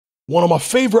One of my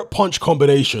favorite punch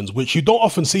combinations, which you don't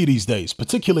often see these days,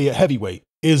 particularly at heavyweight,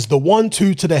 is the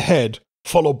 1-2 to the head,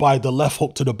 followed by the left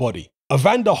hook to the body.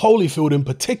 Evander Holyfield in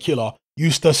particular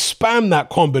used to spam that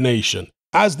combination,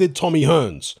 as did Tommy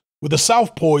Hearns. With the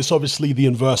southpaw, it's obviously the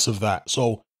inverse of that.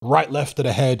 So right left to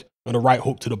the head and a right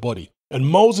hook to the body. And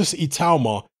Moses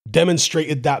Itauma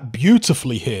demonstrated that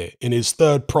beautifully here in his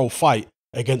third pro fight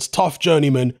against tough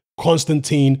journeyman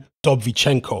Konstantin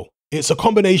Dovbyshchenko. It's a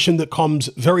combination that comes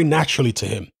very naturally to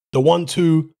him. The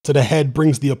 1-2 to the head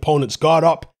brings the opponent's guard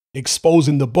up,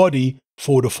 exposing the body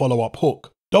for the follow-up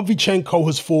hook. Dovbyshchenko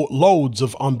has fought loads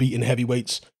of unbeaten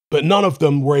heavyweights, but none of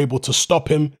them were able to stop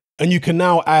him, and you can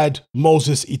now add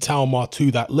Moses Itauma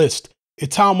to that list.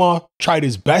 Itauma tried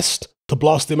his best to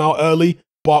blast him out early,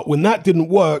 but when that didn't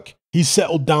work, he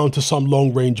settled down to some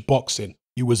long-range boxing.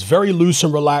 He was very loose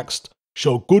and relaxed,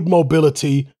 showed good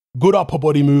mobility, good upper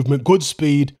body movement, good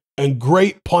speed, and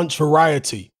great punch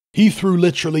variety. He threw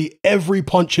literally every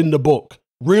punch in the book.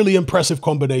 Really impressive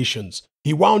combinations.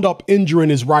 He wound up injuring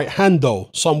his right hand though,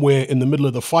 somewhere in the middle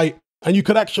of the fight, and you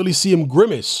could actually see him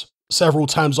grimace several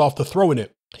times after throwing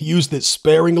it. He used it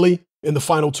sparingly in the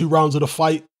final 2 rounds of the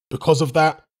fight. Because of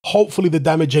that, hopefully the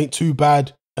damage ain't too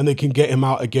bad and they can get him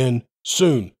out again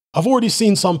soon. I've already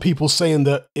seen some people saying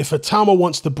that if Itauma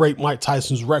wants to break Mike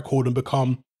Tyson's record and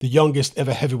become the youngest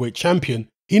ever heavyweight champion,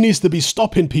 he needs to be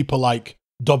stopping people like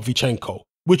Dovbyshchenko,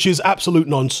 which is absolute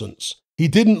nonsense. He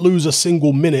didn't lose a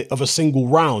single minute of a single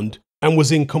round and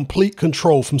was in complete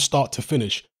control from start to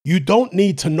finish. You don't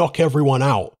need to knock everyone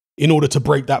out in order to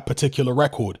break that particular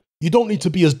record. You don't need to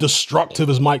be as destructive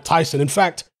as Mike Tyson. In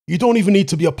fact, you don't even need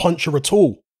to be a puncher at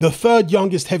all. The third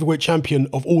youngest heavyweight champion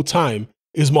of all time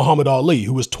is Muhammad Ali,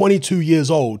 who was 22 years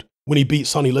old when he beat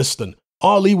Sonny Liston.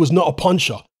 Ali was not a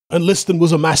puncher, and Liston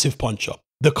was a massive puncher.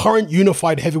 The current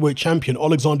unified heavyweight champion,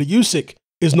 Alexander Usyk,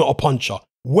 is not a puncher.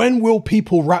 When will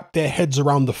people wrap their heads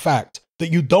around the fact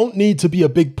that you don't need to be a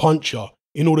big puncher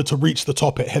in order to reach the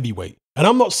top at heavyweight? And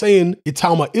I'm not saying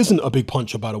Itauma isn't a big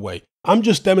puncher, by the way. I'm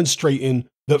just demonstrating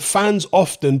that fans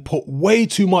often put way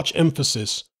too much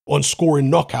emphasis on scoring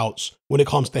knockouts when it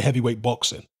comes to heavyweight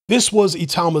boxing. This was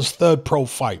Itauma's third pro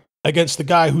fight against the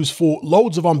guy who's fought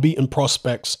loads of unbeaten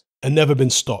prospects and never been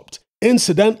stopped.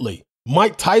 Incidentally,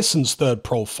 Mike Tyson's third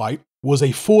pro fight was a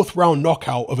 4th round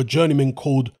knockout of a journeyman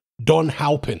called Don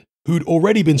Halpin, who'd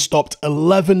already been stopped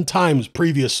 11 times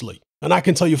previously. And I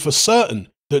can tell you for certain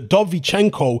that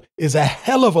Dovbyshchenko is a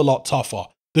hell of a lot tougher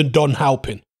than Don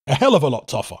Halpin. A hell of a lot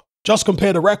tougher. Just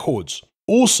compare the records.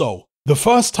 Also, the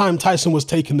first time Tyson was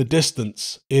taken the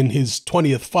distance in his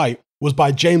 20th fight was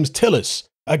by James Tillis,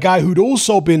 a guy who'd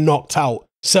also been knocked out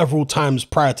several times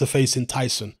prior to facing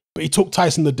Tyson, but he took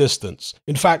Tyson the distance.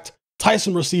 In fact,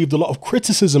 Tyson received a lot of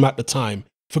criticism at the time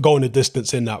for going the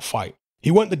distance in that fight.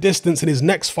 He went the distance in his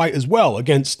next fight as well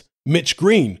against Mitch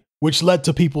Green, which led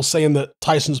to people saying that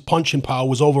Tyson's punching power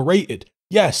was overrated.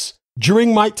 Yes,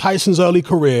 during Mike Tyson's early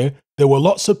career, there were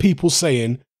lots of people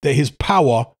saying that his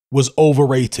power was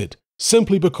overrated,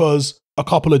 simply because a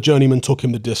couple of journeymen took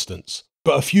him the distance.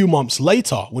 But a few months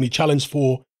later, when he challenged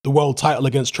for the world title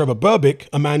against Trevor Berbick,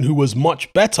 a man who was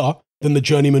much better than the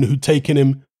journeyman who'd taken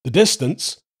him the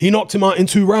distance, he knocked him out in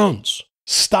 2 rounds.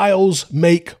 Styles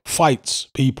make fights,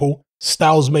 people.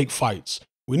 Styles make fights.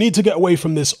 We need to get away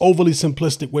from this overly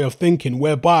simplistic way of thinking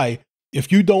whereby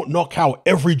if you don't knock out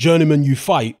every journeyman you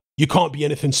fight, you can't be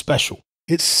anything special.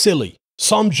 It's silly.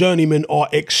 Some journeymen are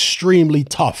extremely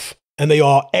tough and they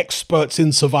are experts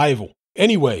in survival.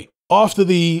 Anyway, after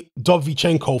the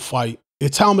Dovbyshchenko fight,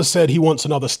 Itauma said he wants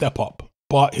another step up,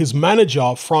 but his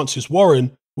manager, Francis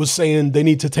Warren, was saying they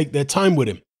need to take their time with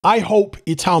him. I hope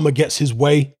Itauma gets his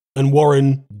way and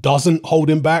Warren doesn't hold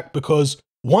him back, because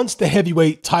once the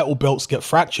heavyweight title belts get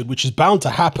fractured, which is bound to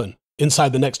happen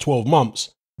inside the next 12 months,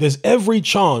 there's every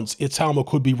chance Itauma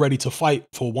could be ready to fight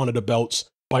for one of the belts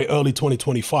by early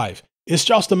 2025. It's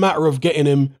just a matter of getting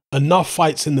him enough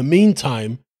fights in the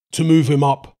meantime to move him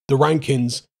up the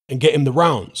rankings and get him the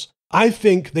rounds. I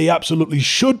think they absolutely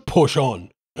should push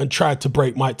on and try to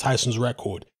break Mike Tyson's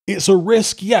record. It's a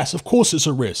risk, yes, of course it's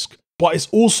a risk, but it's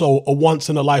also a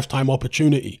once-in-a-lifetime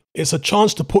opportunity. It's a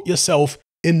chance to put yourself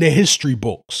in the history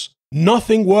books.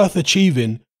 Nothing worth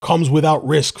achieving comes without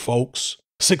risk, folks.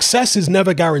 Success is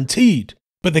never guaranteed,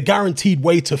 but the guaranteed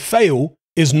way to fail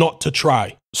is not to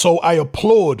try. So I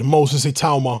applaud Moses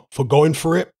Itauma for going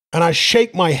for it, and I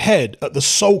shake my head at the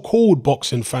so-called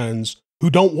boxing fans who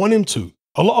don't want him to.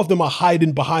 A lot of them are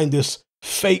hiding behind this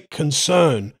fake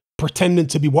concern, pretending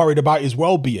to be worried about his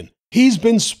well-being. He's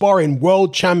been sparring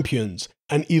world champions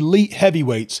and elite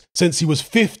heavyweights since he was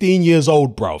 15 years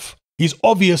old, bruv. He's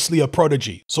obviously a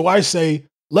prodigy. So I say,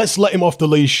 let's let him off the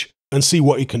leash and see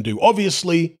what he can do.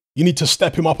 Obviously, you need to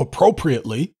step him up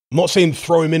appropriately. I'm not saying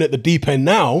throw him in at the deep end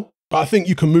now, but I think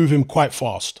you can move him quite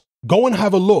fast. Go and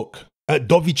have a look at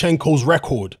Dovbyshchenko's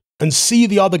record and see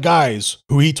the other guys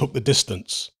who he took the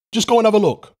distance. Just go and have a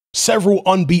look. Several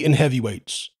unbeaten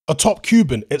heavyweights, a top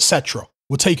Cuban, etc.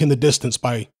 were taken the distance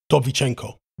by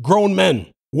Dovbyshchenko. Grown men,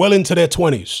 well into their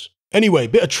 20s. Anyway,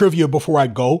 bit of trivia before I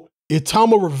go.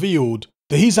 Itauma revealed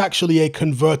that he's actually a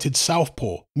converted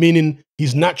southpaw, meaning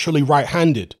he's naturally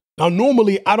right-handed. Now,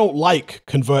 normally I don't like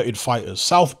converted fighters,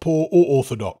 southpaw or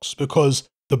orthodox, because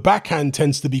the backhand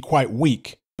tends to be quite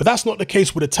weak. But that's not the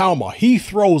case with Itauma. He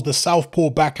throws the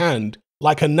southpaw backhand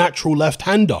like a natural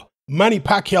left-hander. Manny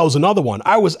Pacquiao's another one.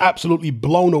 I was absolutely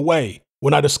blown away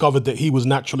when I discovered that he was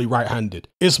naturally right-handed.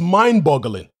 It's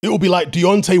mind-boggling. It will be like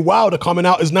Deontay Wilder coming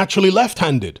out as naturally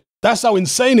left-handed. That's how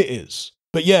insane it is.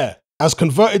 But yeah, as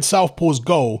converted southpaws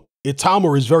go,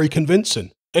 Itauma is very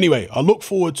convincing. Anyway, I look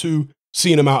forward to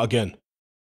seeing him out again.